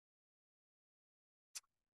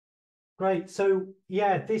Great. So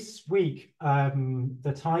yeah, this week,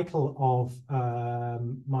 the title of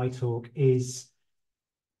my talk is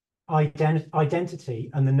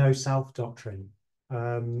Identity and the No Self Doctrine.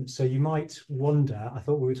 So you might wonder, I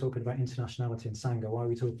thought we were talking about internationality and Sangha, why are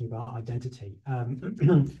we talking about identity?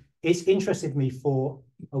 It's interested me for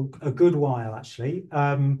a good while, actually.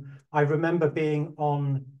 I remember being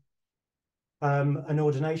on an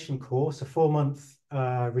ordination course, a 4-month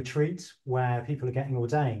retreat where people are getting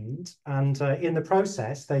ordained. And in the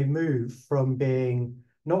process, they move from being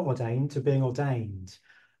not ordained to being ordained.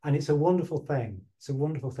 And it's a wonderful thing. It's a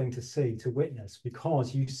wonderful thing to see, to witness,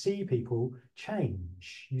 because you see people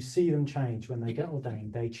change. You see them change when they get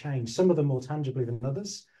ordained. They change, some of them more tangibly than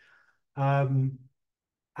others. And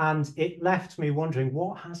it left me wondering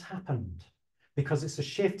what has happened, because it's a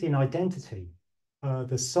shift in identity.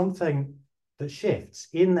 There's something that shifts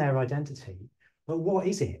in their identity, but what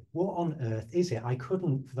is it? What on earth is it? I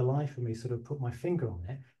couldn't for the life of me sort of put my finger on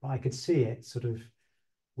it, but I could see it sort of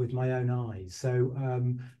with my own eyes. So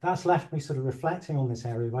that's left me sort of reflecting on this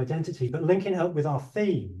area of identity, but linking it up with our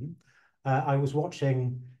theme. I was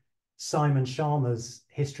watching Simon Sharma's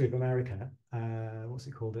History of America. What's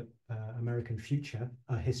it called? American Future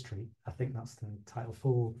History. I think that's the title,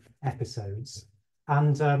 4 episodes.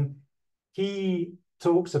 And he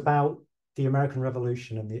talks about the American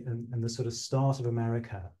Revolution and the sort of start of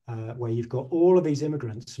America, where you've got all of these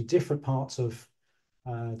immigrants from different parts of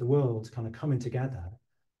the world kind of coming together,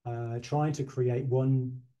 trying to create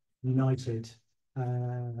one united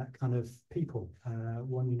kind of people,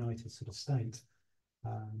 one united sort of state.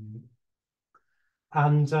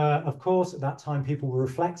 And of course, at that time, people were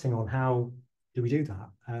reflecting on how do we do that?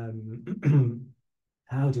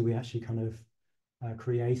 How do we actually kind of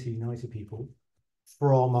create a united people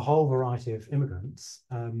from a whole variety of immigrants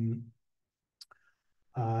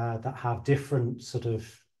that have different sort of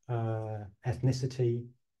ethnicity,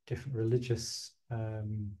 different religious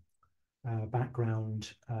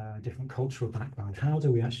background, different cultural background. How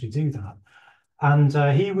do we actually do that? And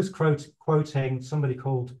he was quoting somebody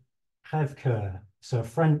called Crèvecoeur, so a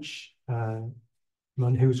French man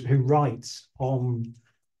who writes on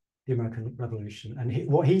the American Revolution. And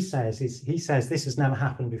what he says is, he says this has never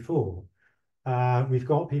happened before. We've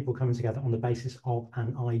got people coming together on the basis of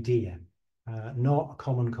an idea, not a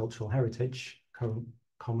common cultural heritage,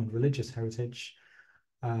 common religious heritage,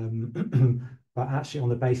 but actually on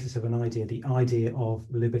the basis of an idea, the idea of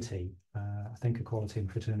liberty, I think equality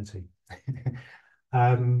and fraternity.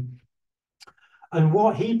 And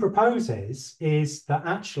what he proposes is that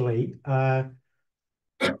actually the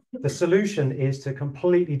solution is to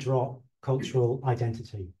completely drop cultural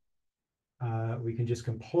identity. We can just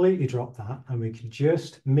completely drop that and we can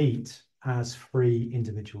just meet as free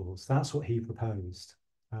individuals. That's what he proposed.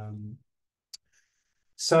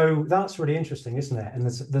 So that's really interesting, isn't it? And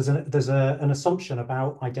there's an assumption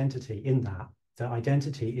about identity in that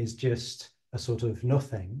identity is just a sort of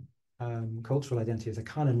nothing. Cultural identity is a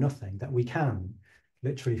kind of nothing that we can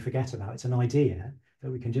literally forget about. It's an idea that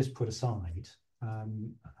we can just put aside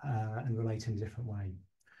and relate in a different way.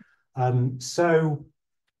 So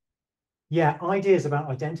yeah, ideas about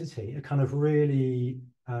identity are kind of really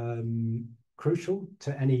crucial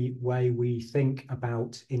to any way we think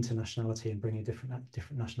about internationality and bringing different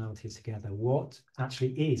nationalities together. What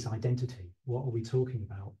actually is identity? What are we talking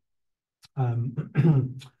about?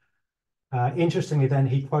 Interestingly, then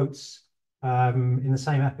he quotes in the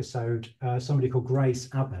same episode somebody called Grace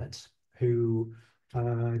Abbott, who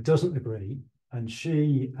doesn't agree, and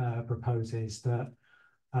she proposes that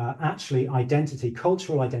actually identity,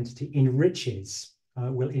 cultural identity,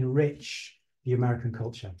 will enrich the American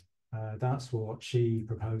culture. That's what she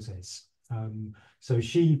proposes. So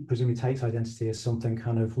she presumably takes identity as something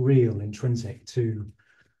kind of real, intrinsic to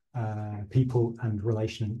people and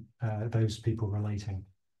those people relating.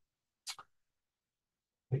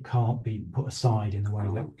 It can't be put aside in the way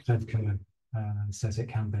that Crèvecoeur says it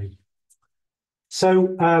can be.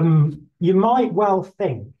 So you might well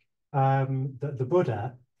think that the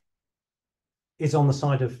Buddha is on the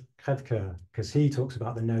side of Crèvecoeur because he talks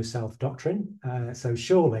about the no self doctrine. So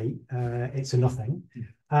surely it's a nothing.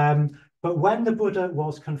 But when the Buddha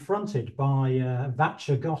was confronted by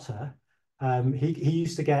Vacchagotta, he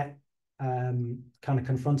used to get kind of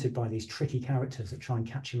confronted by these tricky characters that try and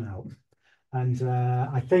catch him out. And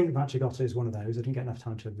I think Vacchagotta is one of those. I didn't get enough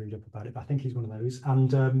time to read up about it, but I think he's one of those.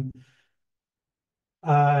 And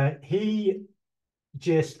he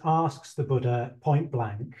just asks the Buddha point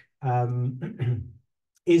blank,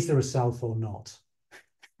 is there a self or not?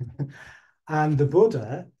 And the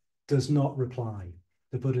Buddha does not reply.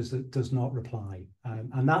 the Buddha does not reply.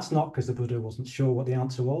 And that's not because the Buddha wasn't sure what the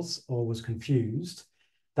answer was or was confused.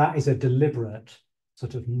 That is a deliberate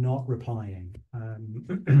sort of not replying.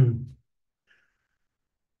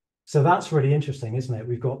 So that's really interesting, isn't it?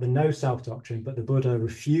 We've got the no self doctrine, but the Buddha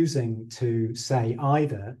refusing to say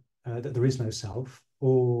either that there is no self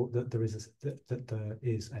or that there is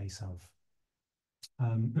a self.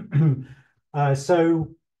 One of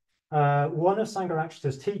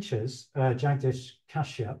Sangharakshita's teachers, Jagdish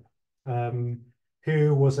Kashyap,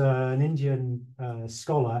 who was an Indian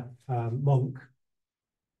scholar, monk,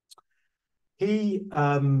 he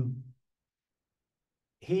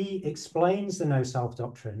explains the no self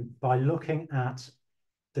doctrine by looking at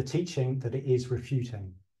the teaching that it is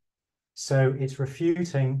refuting. So it's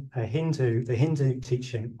refuting the Hindu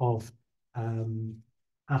teaching of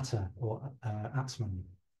Atta or Atman,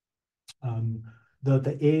 that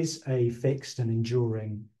there is a fixed and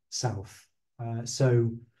enduring self.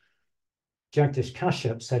 So Jagdish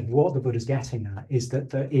Kashyap said what the Buddha's getting at is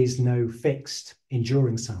that there is no fixed,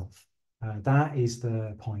 enduring self. That is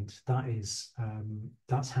the point. That's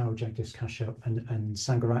how Jagdish Kashyap and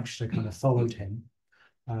Sangharakshita kind of followed him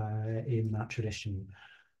in that tradition.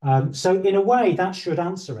 So in a way, that should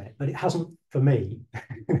answer it, but it hasn't for me.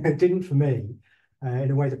 It didn't for me.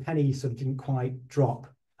 In a way, the penny sort of didn't quite drop.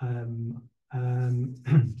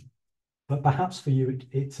 But perhaps for you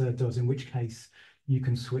it does, in which case you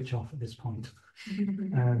can switch off at this point.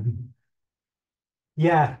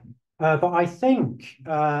 But I think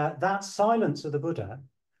that silence of the Buddha,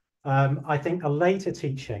 I think a later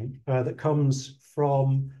teaching that comes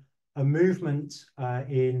from a movement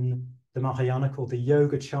in the Mahayana called the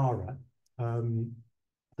Yogacara,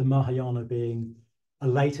 the Mahayana being a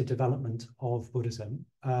later development of Buddhism,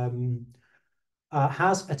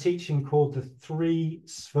 has a teaching called the three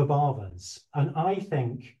svabhavas. And I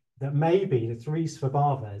think that maybe the three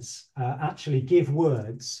svabhavas actually give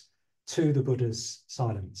words to the Buddha's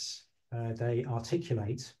silence. They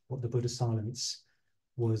articulate what the Buddha's silence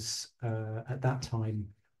was at that time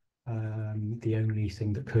the only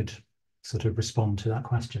thing that could sort of respond to that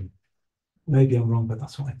question. Maybe I'm wrong, but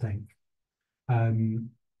that's what I think.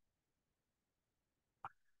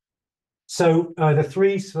 So the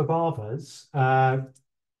three svabhavas,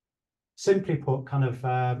 simply put, kind of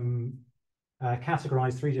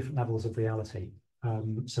categorize three different levels of reality.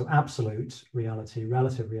 So absolute reality,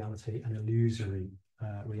 relative reality, and illusory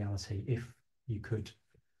reality, if you could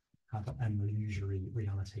have an illusory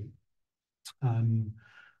reality.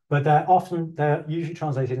 But they're usually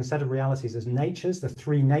translated instead of realities as natures, the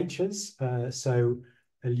three natures. So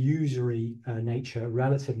illusory nature,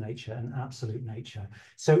 relative nature, and absolute nature.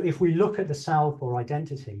 So if we look at the self or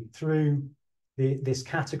identity through this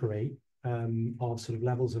category of sort of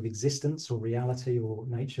levels of existence or reality or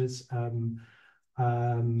natures,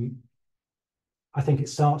 I think it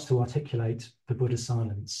starts to articulate the Buddha's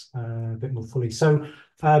silence a bit more fully. So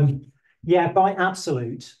by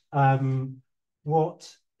absolute,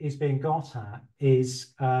 what is being got at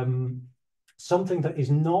is something that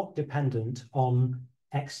is not dependent on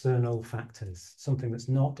external factors, something that's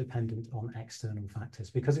not dependent on external factors.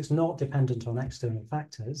 Because it's not dependent on external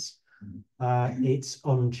factors, it's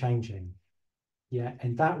unchanging. Yeah,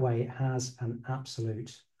 in that way, it has an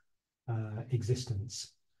absolute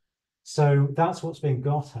existence. So that's what's being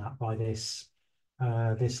got at by this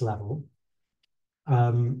this level.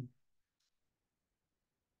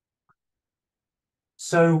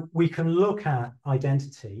 So we can look at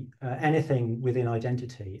identity, anything within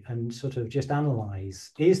identity, and sort of just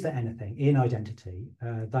analyze, is there anything in identity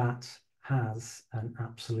that has an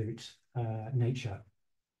absolute nature?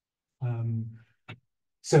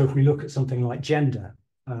 So if we look at something like gender,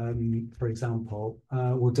 for example,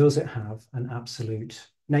 well, does it have an absolute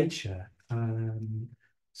nature?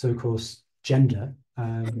 So of course, gender,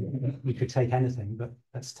 we could take anything, but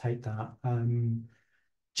let's take that.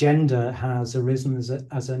 Gender has arisen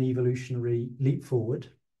as an evolutionary leap forward,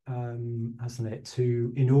 hasn't it,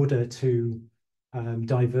 in order to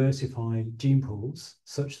diversify gene pools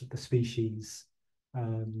such that the species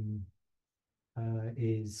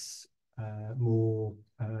is more,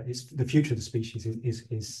 the future of the species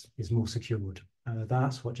is more secured.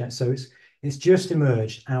 That's what. So it's just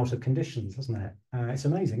emerged out of conditions, hasn't it? It's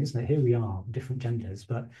amazing, isn't it? Here we are, different genders,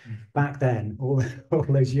 but back then, all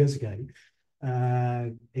those years ago,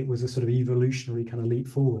 it was a sort of evolutionary kind of leap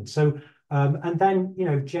forward. So, and then, you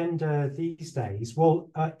know, gender these days,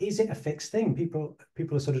 well, is it a fixed thing? People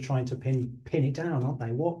are sort of trying to pin it down, aren't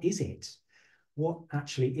they? What is it? What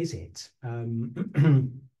actually is it?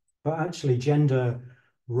 But actually, gender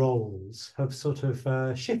roles have sort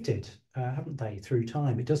of shifted, haven't they, through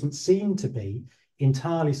time? It doesn't seem to be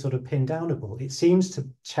entirely sort of pin downable. It seems to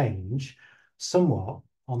change somewhat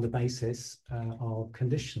on the basis of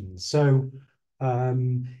conditions. So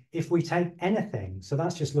if we take anything, so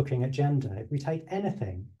that's just looking at gender, if we take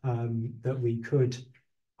anything that we could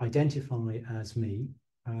identify as me,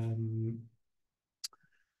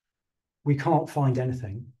 we can't find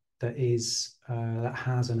anything that is that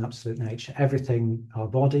has an absolute nature. Everything, our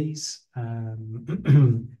bodies, are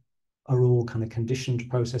all kind of conditioned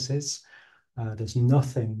processes. There's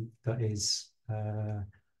nothing that is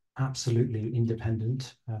absolutely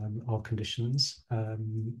independent of conditions.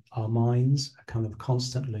 Our minds are kind of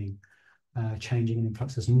constantly changing and in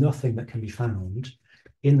flux. There's nothing that can be found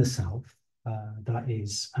in the self that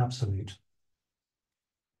is absolute.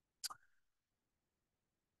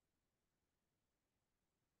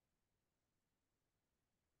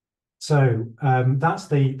 So that's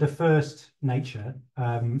the first nature,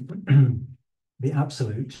 the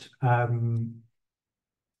absolute.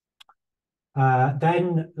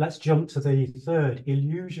 Then let's jump to the third,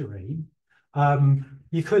 illusory.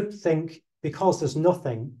 You could think, because there's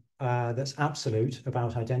nothing that's absolute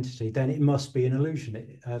about identity, then it must be an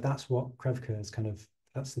illusion. That's what Krevker's kind of,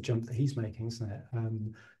 that's the jump that he's making, isn't it?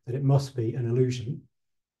 That it must be an illusion.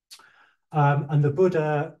 And the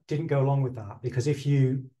Buddha didn't go along with that, because if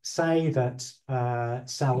you say that the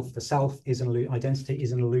self is an identity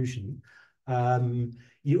is an illusion,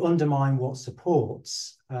 you undermine what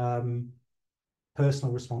supports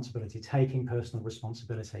personal responsibility, taking personal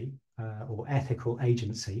responsibility or ethical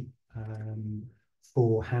agency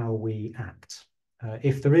for how we act.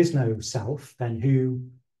 If there is no self, then who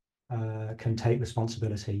can take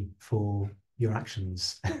responsibility for your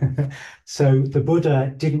actions? So the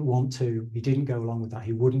Buddha didn't want to, he didn't go along with that.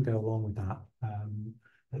 He wouldn't go along with that,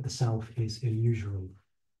 that the self is illusory.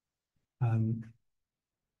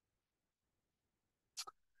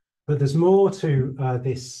 But there's more to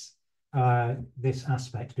this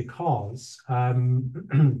aspect, because of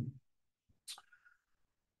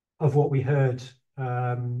what we heard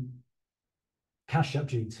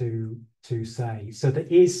Kashyapji to say. So there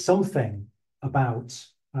is something about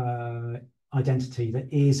identity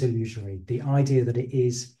that is illusory. The idea that it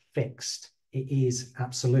is fixed, it is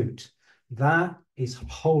absolute, that is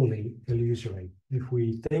wholly illusory. If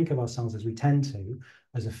we think of ourselves, as we tend to,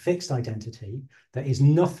 as a fixed identity, there is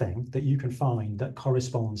nothing that you can find that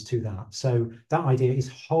corresponds to that. So that idea is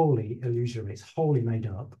wholly illusory. It's wholly made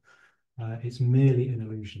up. It's merely an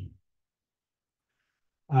illusion.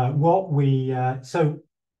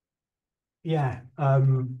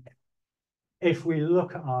 If we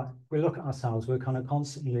look at ourselves, we're kind of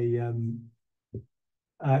constantly in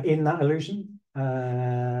that illusion.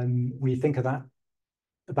 We think of that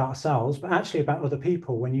about ourselves, but actually about other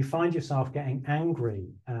people. When you find yourself getting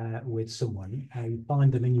angry with someone, you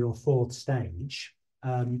find them in your fourth stage,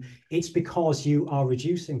 it's because you are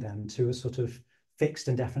reducing them to a sort of fixed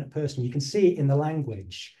and definite person. You can see it in the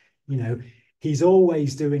language. You know, he's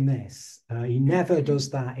always doing this. He never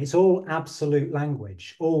does that. It's all absolute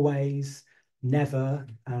language. Always, never.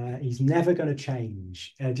 He's never going to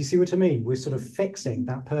change. Do you see what I mean? We're sort of fixing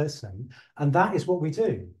that person. And that is what we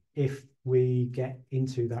do if we get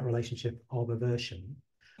into that relationship of aversion.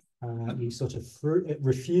 We sort of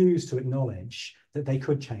refuse to acknowledge that they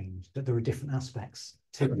could change, that there are different aspects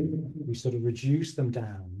to them. We sort of reduce them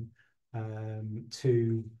down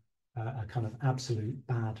to a kind of absolute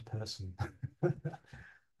bad person.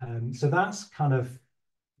 So that's kind of,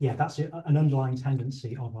 that's an underlying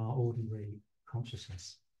tendency of our ordinary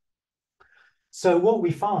consciousness. So what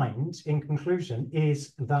we find in conclusion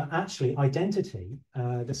is that actually identity,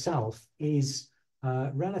 the self, is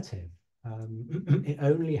relative. It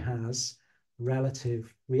only has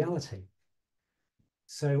relative reality.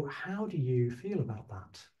 So how do you feel about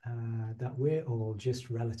that? That we're all just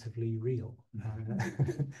relatively real?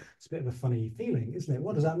 It's a bit of a funny feeling, isn't it?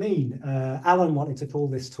 What does that mean? Alan wanted to call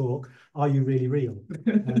this talk, "Are You Really Real?"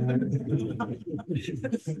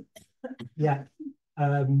 Yeah.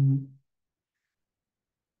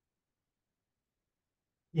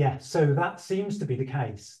 Yeah, so that seems to be the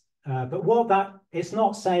case. But it's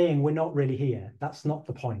not saying we're not really here. That's not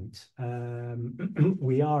the point.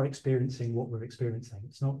 We are experiencing what we're experiencing.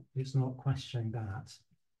 It's not questioning that.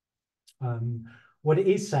 What it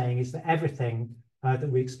is saying is that everything that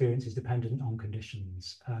we experience is dependent on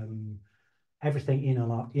conditions. Everything in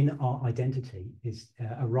our identity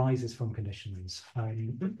arises from conditions.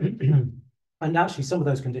 And actually, some of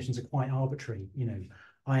those conditions are quite arbitrary. You know,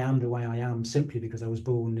 I am the way I am simply because I was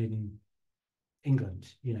born in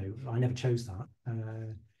England. You know, I never chose that.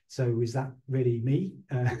 So is that really me?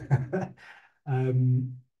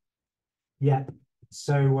 Yeah.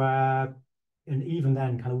 So and even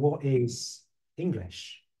then, kind of what is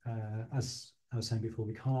English? As I was saying before,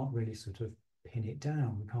 we can't really sort of pin it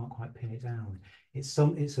down. We can't quite pin it down. It's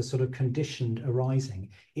a sort of conditioned arising.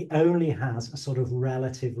 It only has a sort of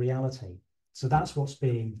relative reality. So that's what's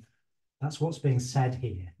being said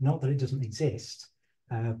here. Not that it doesn't exist,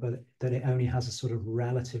 but that it only has a sort of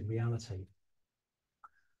relative reality.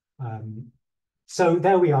 So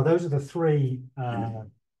there we are. Those are the three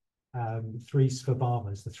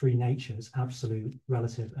svabhavas, the three natures: absolute,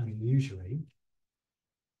 relative, and illusory.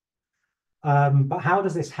 But how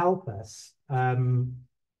does this help us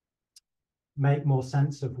make more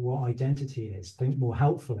sense of what identity is? Think more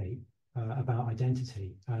helpfully about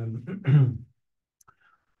identity.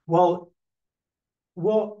 Well,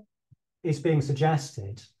 what is being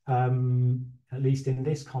suggested, at least in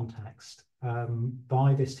this context,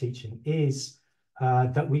 by this teaching, is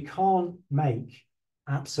that we can't make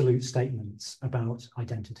absolute statements about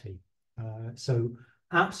identity. So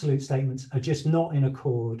absolute statements are just not in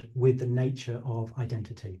accord with the nature of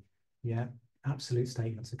identity. Yeah, absolute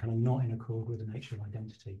statements are kind of not in accord with the nature of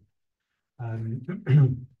identity.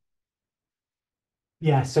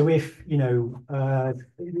 Yeah, so if you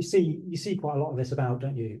see quite a lot of this about,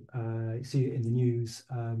 don't you? You see it in the news,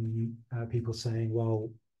 people saying, well,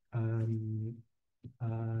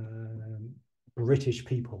 British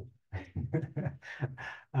people.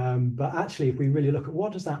 But actually, if we really look at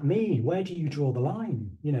what does that mean, where do you draw the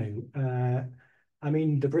line? I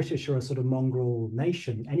mean, the British are a sort of mongrel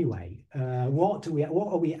nation anyway. What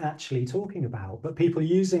are we actually talking about? But people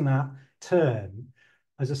using that term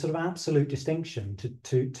as a sort of absolute distinction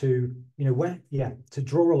to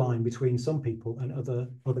draw a line between some people and other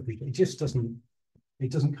people. It just doesn't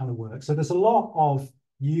kind of work. So there's a lot of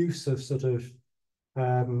use of sort of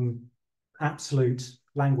absolute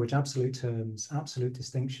language, absolute terms, absolute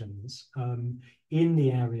distinctions in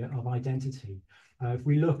the area of identity. If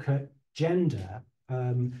we look at gender,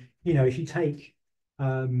 if you take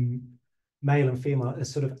male and female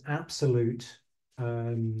as sort of absolute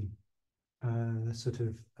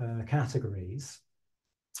categories,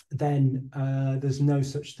 then there's no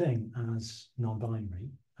such thing as non-binary.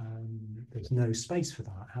 There's no space for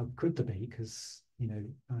that. How could there be? Because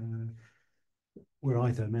we're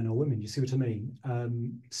either men or women. You see what I mean?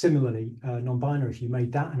 Similarly, non-binary. If you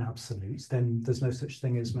made that an absolute, then there's no such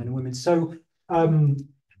thing as men and women. So, can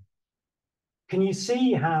you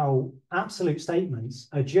see how absolute statements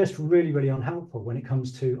are just really, really unhelpful when it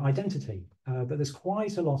comes to identity? But there's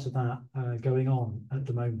quite a lot of that going on at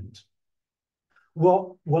the moment.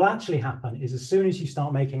 What will actually happen is as soon as you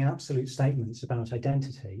start making absolute statements about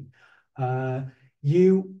identity,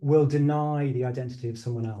 you will deny the identity of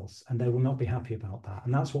someone else and they will not be happy about that.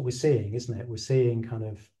 And that's what we're seeing, isn't it? We're seeing kind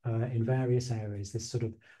of in various areas this sort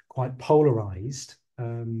of quite polarized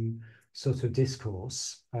sort of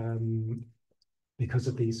discourse because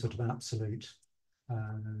of these sort of absolute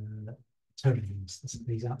terms,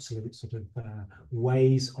 these absolute sort of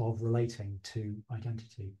ways of relating to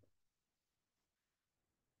identity.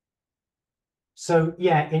 So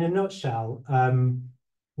yeah, in a nutshell,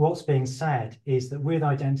 what's being said is that with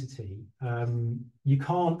identity, you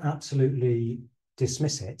can't absolutely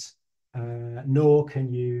dismiss it, nor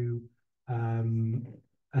can you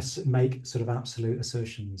make sort of absolute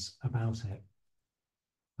assertions about it.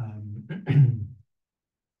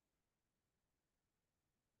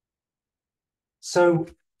 So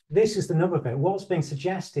this is the nub of it. What's being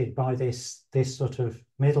suggested by this sort of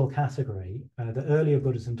middle category that earlier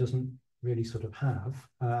Buddhism doesn't really sort of have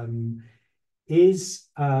is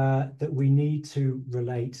that we need to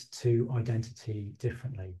relate to identity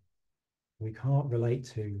differently. We can't relate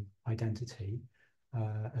to identity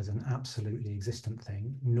as an absolutely existent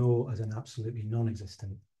thing, nor as an absolutely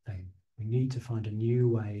non-existent thing. We need to find a new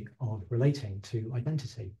way of relating to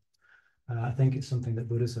identity. I think it's something that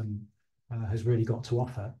Buddhism has really got to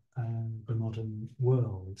offer the modern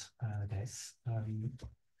world, this.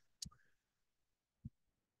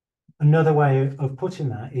 Another way of putting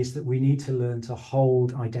that is that we need to learn to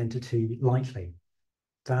hold identity lightly.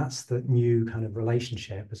 That's the new kind of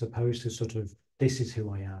relationship, as opposed to sort of, this is who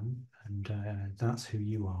I am, and that's who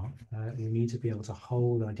you are. We need to be able to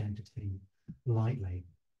hold identity lightly.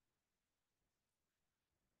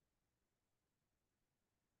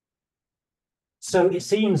 So it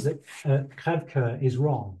seems that Krevke is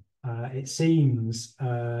wrong. It seems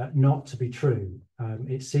not to be true.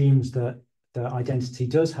 It seems that the identity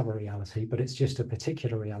does have a reality, but it's just a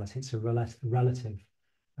particular reality. It's a relative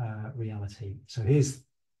reality. So his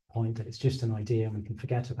point that it's just an idea and we can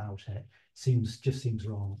forget about it just seems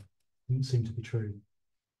wrong. Doesn't seem to be true.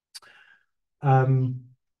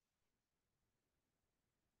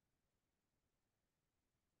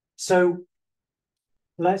 So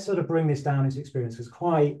let's sort of bring this down into experience. It's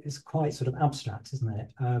quite sort of abstract, isn't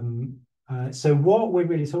it? So what we're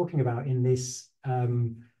really talking about in this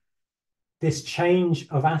this change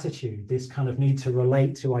of attitude, this kind of need to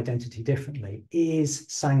relate to identity differently, is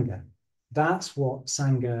Sangha. That's what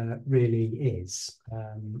Sangha really is.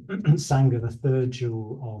 Sangha, the third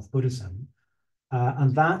jewel of Buddhism.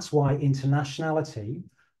 And that's why internationality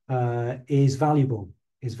is valuable,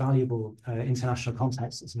 international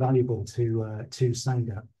context, it's valuable to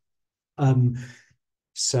Sangha.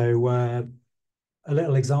 A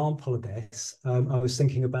little example of this, I was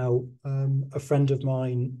thinking about a friend of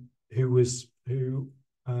mine who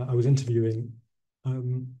I was interviewing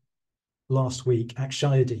last week,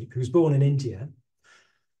 Arthasiddhi, who was born in India.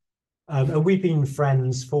 And we've been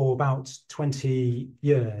friends for about 20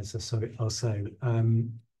 years or so.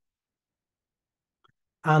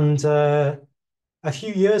 And a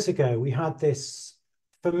few years ago, we had this,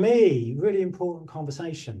 for me, really important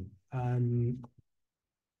conversation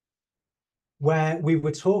where we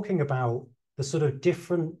were talking about the sort of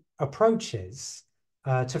different approaches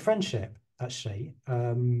to friendship, actually,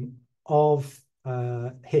 of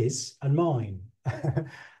his and mine.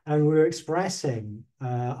 And we were expressing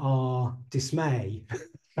our dismay.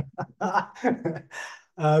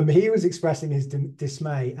 He was expressing his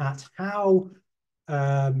dismay at how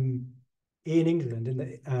in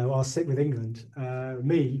England, I'll stick with England,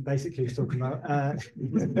 me basically was talking about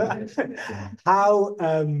how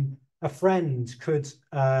a friend could,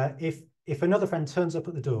 if another friend turns up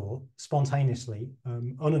at the door spontaneously,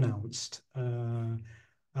 unannounced,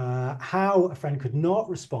 how a friend could not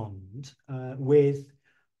respond with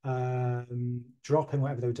dropping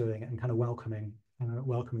whatever they were doing and kind of welcoming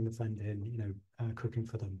the friend in, cooking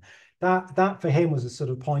for them. That for him was a sort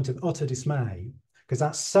of point of utter dismay, because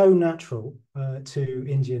that's so natural to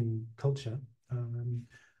Indian culture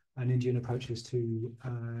and Indian approaches to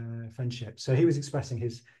friendship. So he was expressing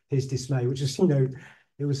his dismay, which is,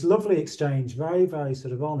 it was lovely exchange, very, very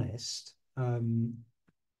sort of honest,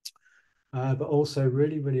 but also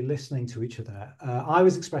really, really listening to each other. I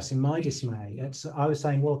was expressing my dismay. I was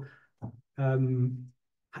saying, well,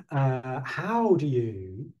 how do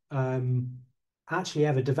you actually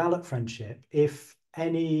ever develop friendship if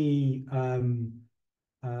any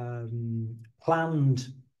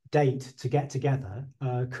planned date to get together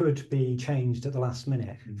could be changed at the last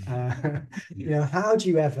minute? How do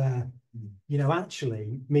you ever,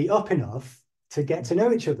 actually meet up enough to get to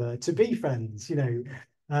know each other, to be friends?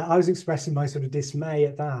 I was expressing my sort of dismay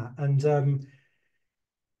at that. And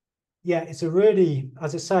yeah, it's a really,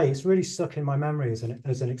 as I say, it's really stuck in my memory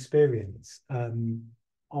as an experience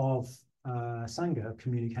of Sangha, of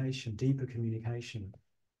communication, deeper communication.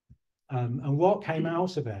 And what came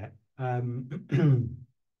out of it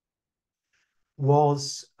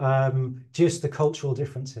was just the cultural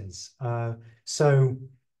differences.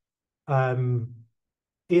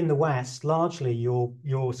 In the West, largely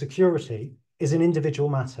your security is an individual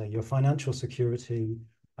matter. Your financial security,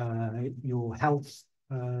 your health,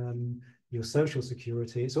 your social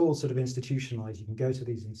security, it's all sort of institutionalized. You can go to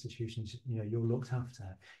these institutions, you're looked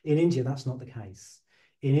after. In India, that's not the case.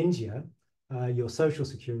 In India, your social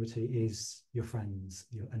security is your friends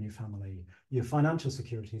and your family. Your financial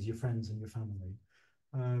security is your friends and your family.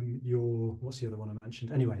 What's the other one I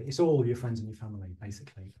mentioned? Anyway, it's all your friends and your family,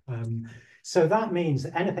 basically. So that means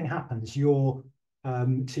that anything happens, you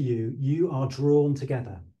are drawn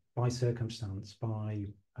together by circumstance, by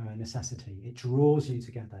necessity. It draws you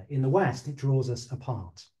together. In the West, it draws us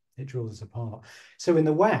apart. So in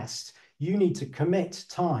the West, you need to commit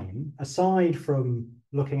time, aside from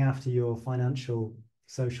looking after your financial,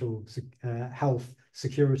 social, health,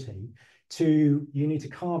 security, you need to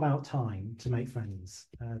carve out time to make friends.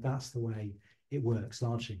 That's the way it works,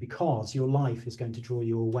 largely, because your life is going to draw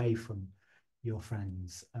you away from your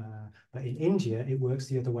friends. But in India, it works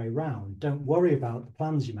the other way around. Don't worry about the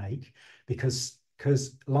plans you make, because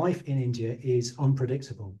life in India is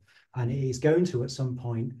unpredictable, and it is going to, at some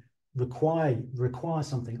point, require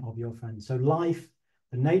something of your friends. So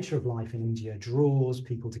the nature of life in India draws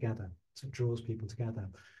people together.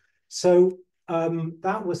 So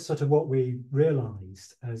that was sort of what we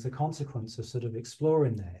realized as a consequence of sort of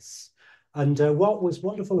exploring this. And what was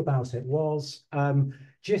wonderful about it was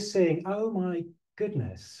just seeing, oh my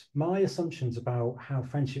goodness, my assumptions about how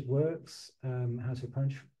friendship works, how to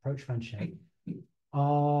approach friendship,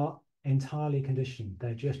 are entirely conditioned.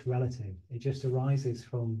 They're just relative. It just arises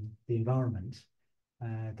from the environment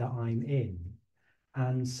that I'm in.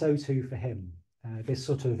 And so too for him. This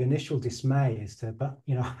sort of initial dismay as to, but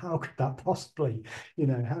how could that possibly,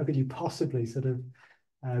 how could you possibly sort of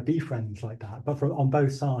be friends like that, but on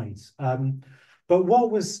both sides. But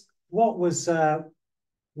what was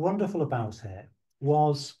wonderful about it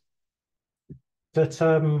was that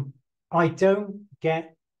I don't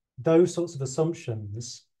get those sorts of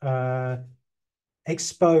assumptions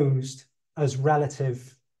exposed as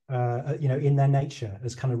relative, in their nature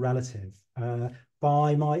as kind of relative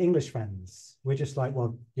by my English friends. We're just like,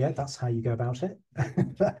 well, yeah, that's how you go about it.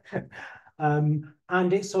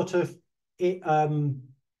 And it sort of,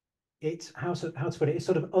 how to put it, it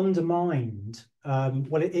sort of undermined,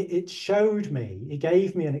 well, it showed me, it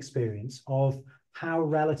gave me an experience of how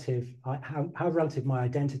relative my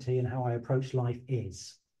identity and how I approach life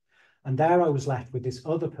is. And there I was left with this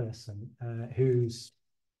other person who's,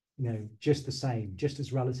 just the same, just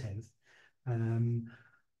as relative.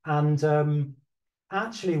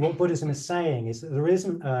 Actually, what Buddhism is saying is that there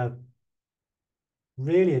isn't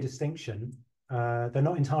really a distinction. They're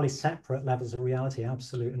not entirely separate levels of reality,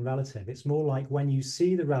 absolute and relative. It's more like when you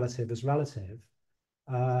see the relative as relative,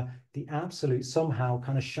 the absolute somehow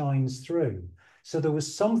kind of shines through. So there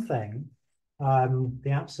was something,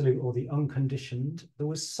 the absolute or the unconditioned, there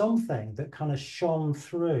was something that kind of shone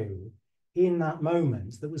through in that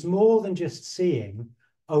moment that was more than just seeing,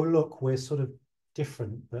 oh, look, we're sort of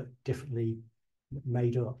different, but differently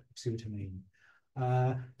made up, see what I mean?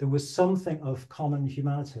 There was something of common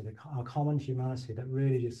humanity, our common humanity that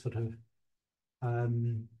really just sort of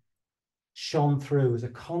shone through as a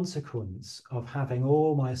consequence of having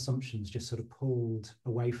all my assumptions just sort of pulled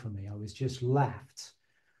away from me. I was just left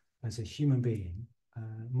as a human being,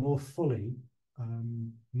 more fully,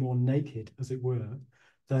 more naked, as it were,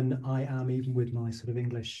 than I am even with my sort of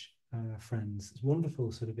English friends. It's a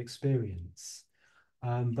wonderful sort of experience.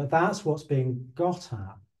 But that's what's being got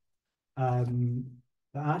at.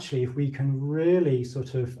 But actually, if we can really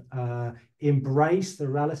sort of embrace the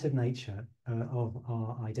relative nature of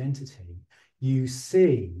our identity, you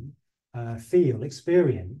see, feel,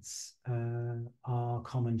 experience our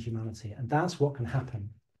common humanity. And that's what can happen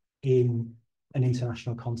in an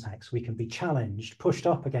international context. We can be challenged, pushed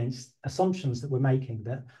up against assumptions that we're making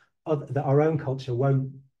that our own culture won't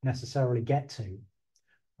necessarily get to.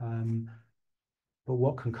 But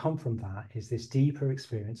what can come from that is this deeper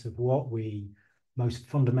experience of what we most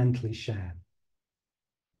fundamentally share.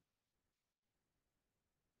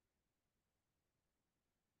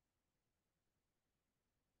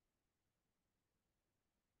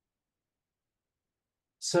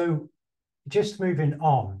 So just moving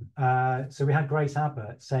on, so we had Grace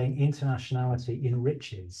Abbott saying internationality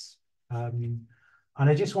enriches. And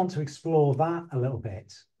I just want to explore that a little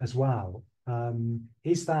bit as well.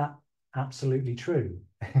 Is that absolutely true?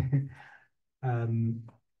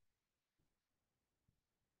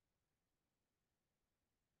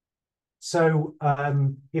 So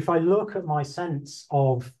if I look at my sense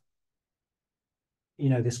of,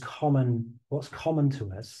 this common, what's common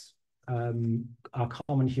to us, our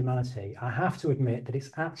common humanity, I have to admit that it's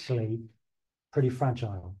actually pretty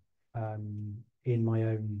fragile in my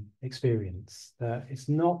own experience. It's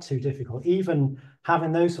not too difficult. Even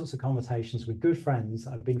having those sorts of conversations with good friends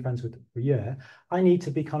I've been friends with for a year, I need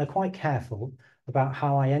to be kind of quite careful about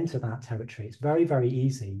how I enter that territory. It's very, very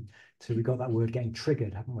easy to, we've got that word getting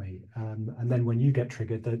triggered, haven't we? And then when you get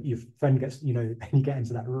triggered, your friend gets, you get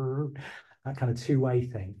into that kind of two-way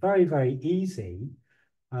thing. Very, very easy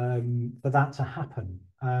for that to happen.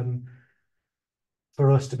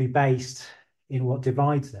 For us to be based in what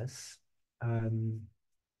divides us,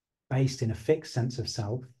 based in a fixed sense of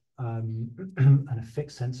self and a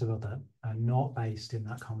fixed sense of other, and not based in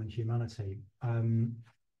that common humanity.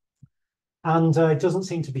 And it doesn't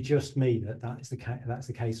seem to be just me that's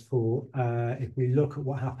the case for. If we look at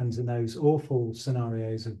what happens in those awful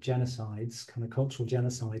scenarios of genocides, kind of cultural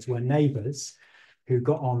genocides, where neighbours who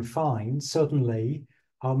got on fine suddenly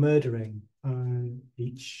are murdering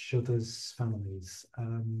each other's families.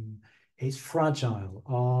 It's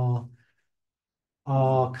fragile.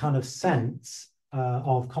 Our kind of sense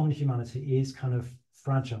of common humanity is kind of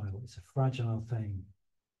fragile. It's a fragile thing.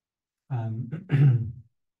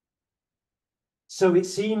 So it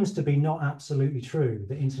seems to be not absolutely true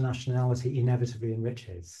that internationality inevitably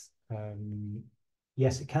enriches.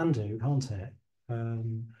 Yes, it can do, can't it?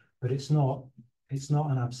 But it's not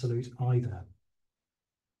an absolute either.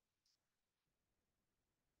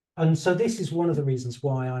 And so this is one of the reasons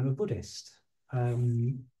why I'm a Buddhist.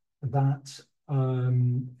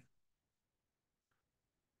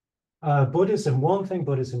 Buddhism, one thing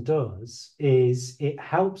Buddhism does is it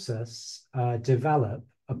helps us develop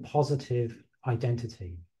a positive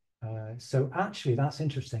identity. So actually, that's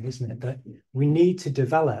interesting, isn't it? That we need to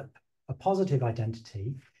develop a positive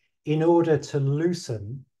identity in order to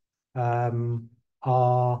loosen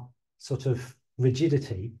our sort of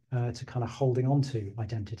rigidity to kind of holding on to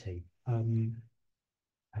identity. I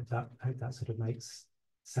hope that sort of makes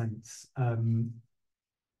sense. I'm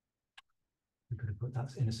going to put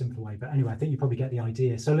that in a simpler way, but anyway, I think you probably get the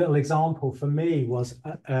idea. So a little example for me was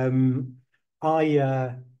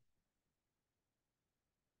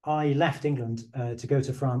I left England to go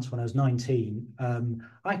to France when I was 19.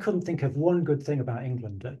 I couldn't think of one good thing about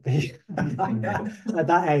England at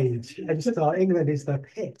that age. I just thought England is the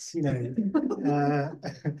pits, you know.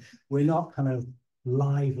 We're not kind of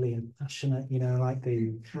lively and passionate, you know, like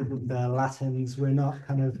the Latins. We're not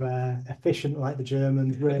kind of efficient like the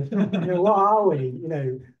Germans. We're, you know, what are we? You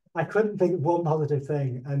know, I couldn't think of one positive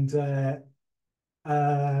thing. And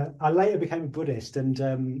I later became a Buddhist, and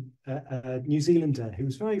a New Zealander who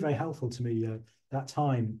was very, very helpful to me that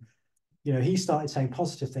time, you know, he started saying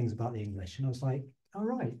positive things about the English, and I was like, all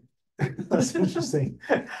right, that's interesting.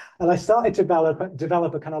 And I started to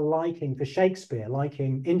develop a kind of liking for Shakespeare,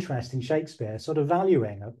 liking interest in Shakespeare, sort of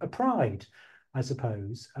valuing a pride, I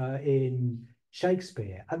suppose, in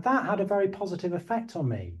Shakespeare. And that had a very positive effect on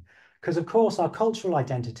me. Because, of course, our cultural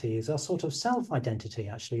identity is our sort of self-identity,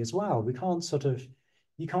 actually, as well. We can't sort of,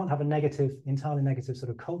 you can't have a negative, entirely negative sort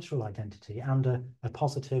of cultural identity and a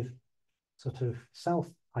positive sort of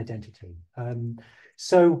self-identity.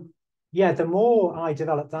 So, yeah, the more I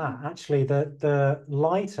developed that, actually, the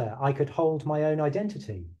lighter I could hold my own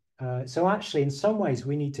identity. So actually, in some ways,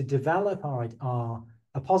 we need to develop a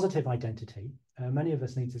positive identity. Many of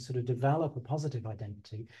us need to sort of develop a positive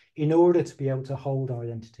identity in order to be able to hold our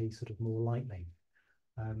identity sort of more lightly.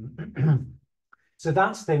 So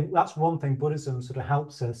that's one thing Buddhism sort of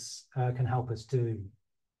helps us, can help us do.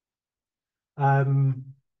 But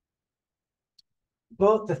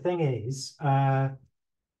the thing is,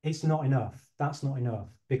 it's not enough. That's not enough,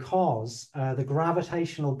 because the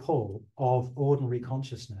gravitational pull of ordinary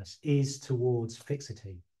consciousness is towards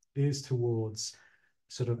fixity, is towards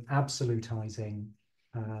sort of absolutizing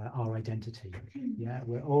our identity. Yeah,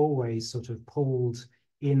 we're always sort of pulled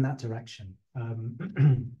in that direction,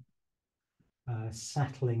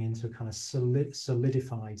 settling into a kind of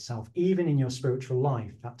solidified self. Even in your spiritual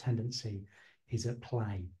life, that tendency is at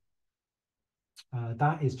play.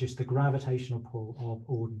 That is just the gravitational pull of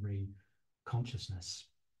ordinary consciousness.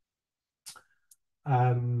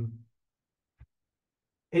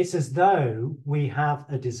 It's as though we have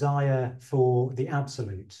a desire for the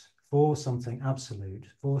absolute, for something absolute,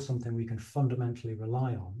 for something we can fundamentally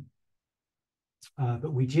rely on,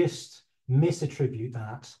 but we just misattribute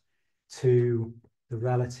that to the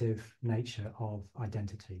relative nature of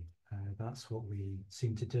identity. That's what we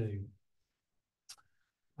seem to do.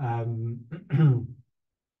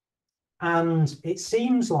 And it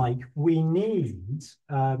seems like we need,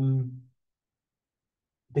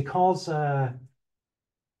 because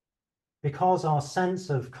our sense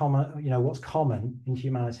of common, you know, what's common in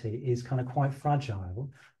humanity is kind of quite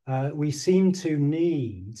fragile, we seem to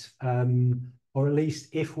need, or at least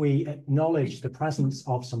if we acknowledge the presence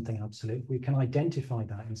of something absolute, we can identify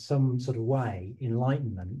that in some sort of way,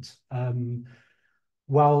 enlightenment,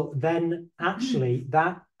 well, then actually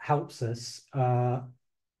that helps us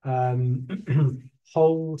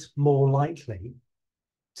hold more lightly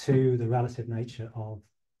to the relative nature of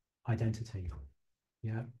identity.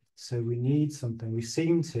 Yeah. So we need something, we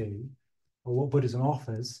seem to, or what Buddhism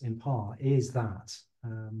offers in part is that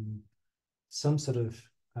some sort of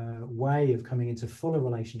way of coming into fuller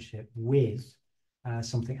relationship with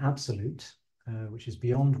something absolute, which is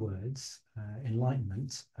beyond words,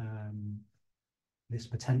 enlightenment, this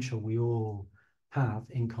potential we all have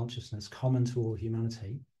in consciousness, common to all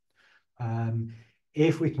humanity.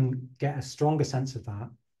 If we can get a stronger sense of that,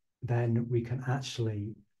 then we can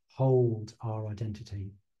actually hold our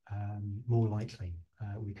identity more lightly.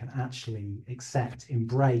 We can actually accept,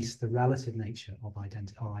 embrace the relative nature of our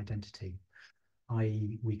identity,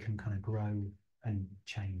 i.e. we can kind of grow and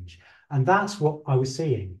change. And that's what I was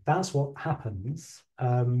seeing. That's what happens.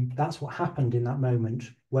 That's what happened in that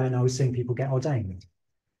moment when I was seeing people get ordained.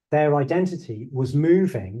 Their identity was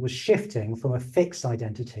moving, was shifting from a fixed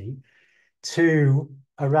identity to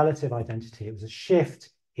a relative identity. It was a shift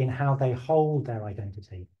in how they hold their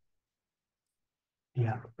identity.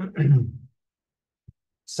 Yeah.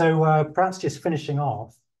 So perhaps just finishing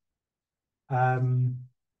off.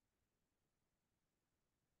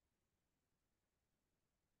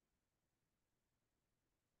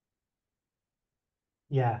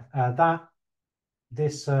 Yeah, that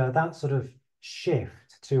sort of shift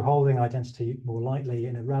to holding identity more lightly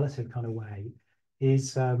in a relative kind of way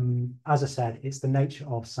is, as I said, it's the nature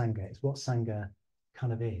of Sangha. It's what Sangha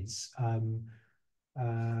kind of is.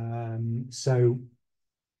 So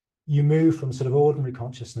you move from sort of ordinary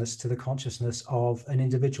consciousness to the consciousness of an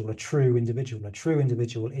individual, a true individual. A true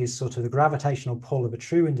individual is sort of the gravitational pull of a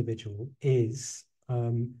true individual is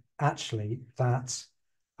actually that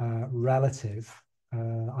relative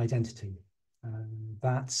identity.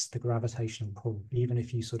 That's the gravitational pull. Even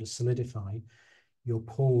if you sort of solidify, your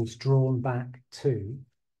pull's drawn back to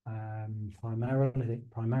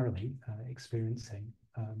primarily experiencing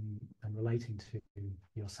and relating to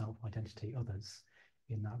your self-identity, others,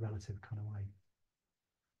 in that relative kind of way.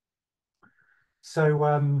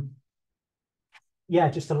 So yeah,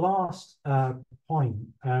 just a last point.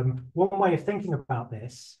 One way of thinking about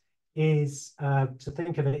this is to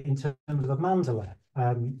think of it in terms of a mandala.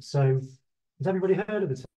 So has everybody heard of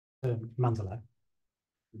the term mandala?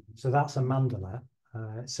 So that's a mandala.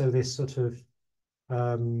 So this sort of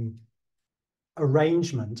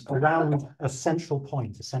arrangement around a central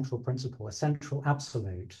point, a central principle, a central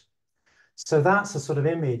absolute. So that's a sort of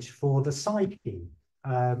image for the psyche,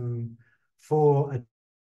 for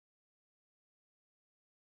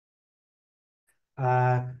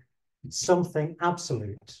something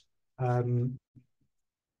absolute. And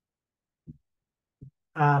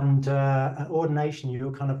at ordination,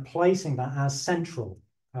 you're kind of placing that as central.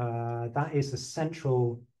 That is the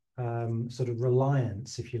central sort of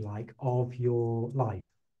reliance, if you like, of your life.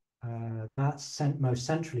 That's most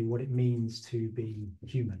centrally what it means to be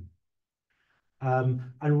human.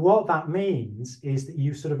 And what that means is that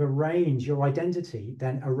you sort of arrange your identity,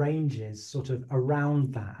 then arranges sort of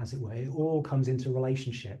around that, as it were. It all comes into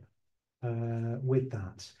relationship with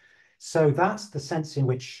that. So that's the sense in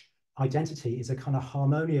which identity is a kind of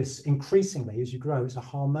harmonious, increasingly as you grow, it's a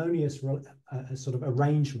harmonious sort of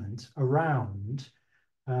arrangement around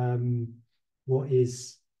what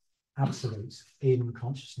is absolute in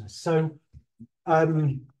consciousness. So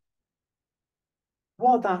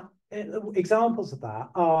what that examples of that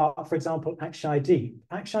are, for example, Akshaydeep.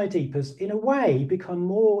 Akshaydeep has, in a way, become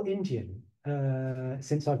more Indian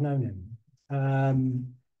since I've known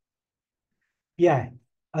him. Yeah,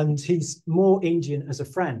 and he's more Indian as a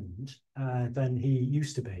friend than he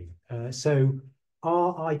used to be. So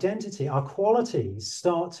our identity, our qualities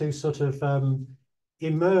start to sort of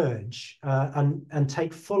emerge and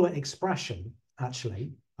take fuller expression,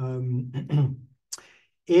 actually,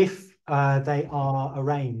 if they are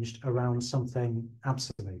arranged around something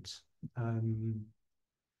absolute.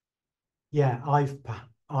 Yeah, I've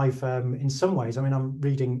in some ways, I mean, I'm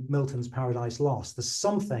reading Milton's Paradise Lost. There's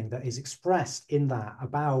something that is expressed in that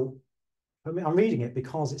about. I mean, I'm reading it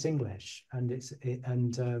because it's English, and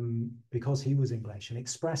because he was English, and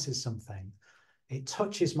expresses something. It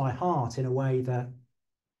touches my heart in a way that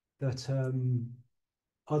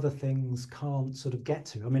other things can't sort of get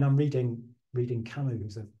to. I mean, I'm reading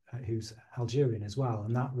Camus, who's Algerian as well,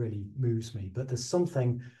 and that really moves me. But there's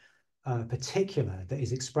something particular that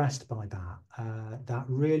is expressed by that that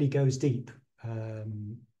really goes deep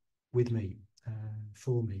with me,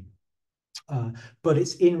 for me. But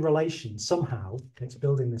it's in relation somehow. It's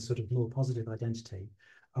building this sort of more positive identity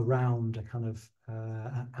around a kind of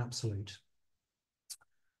absolute.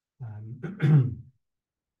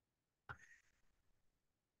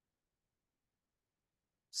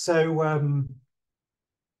 So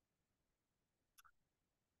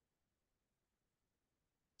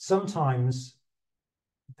sometimes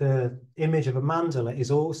the image of a mandala is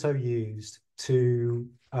also used to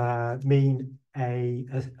mean a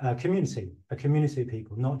community of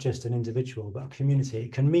people, not just an individual, but a community.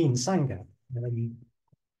 It can mean Sangha.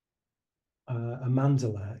 A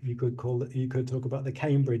mandala, you could talk about the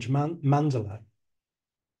Cambridge mandala.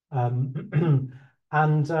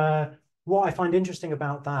 And what I find interesting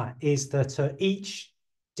about that is that each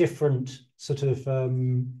different sort of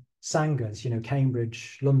Sanghas, you know,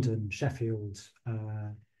 Cambridge, London, Sheffield,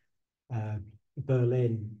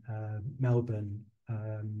 Berlin, Melbourne,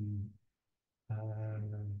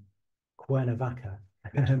 Cuernavaca,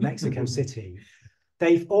 Mexico City,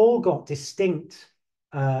 they've all got distinct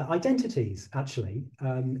identities, actually,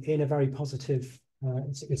 in a very positive.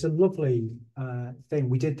 It's a lovely thing.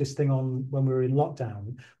 We did this thing when we were in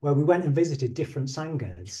lockdown, where we went and visited different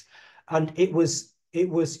Sanghas, and it was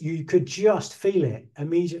you could just feel it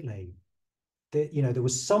immediately. That, you know, there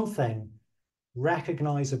was something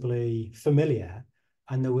recognizably familiar,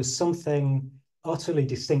 and there was something utterly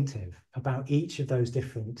distinctive about each of those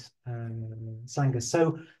different Sanghas.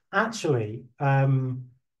 So actually,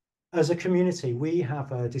 as a community, we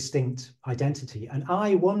have a distinct identity, and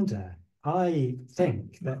I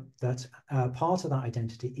think that part of that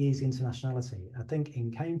identity is internationality. I think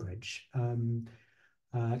in Cambridge,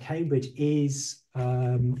 Cambridge is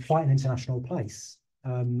quite an international place.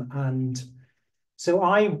 And so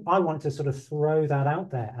I wanted to sort of throw that out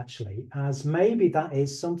there, actually, as maybe that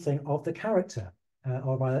is something of the character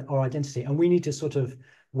of our identity. And we need to sort of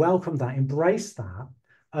welcome that, embrace that,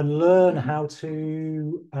 and learn how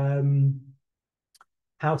to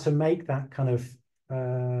make that kind of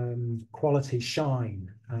quality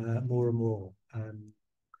shine more and more.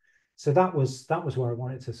 So that was where I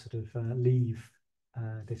wanted to sort of leave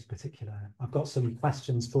this particular. I've got some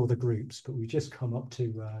questions for the groups, but we've just come up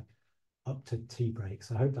to tea break.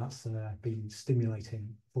 So I hope that's been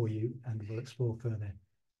stimulating for you, and we'll explore further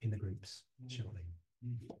in the groups shortly.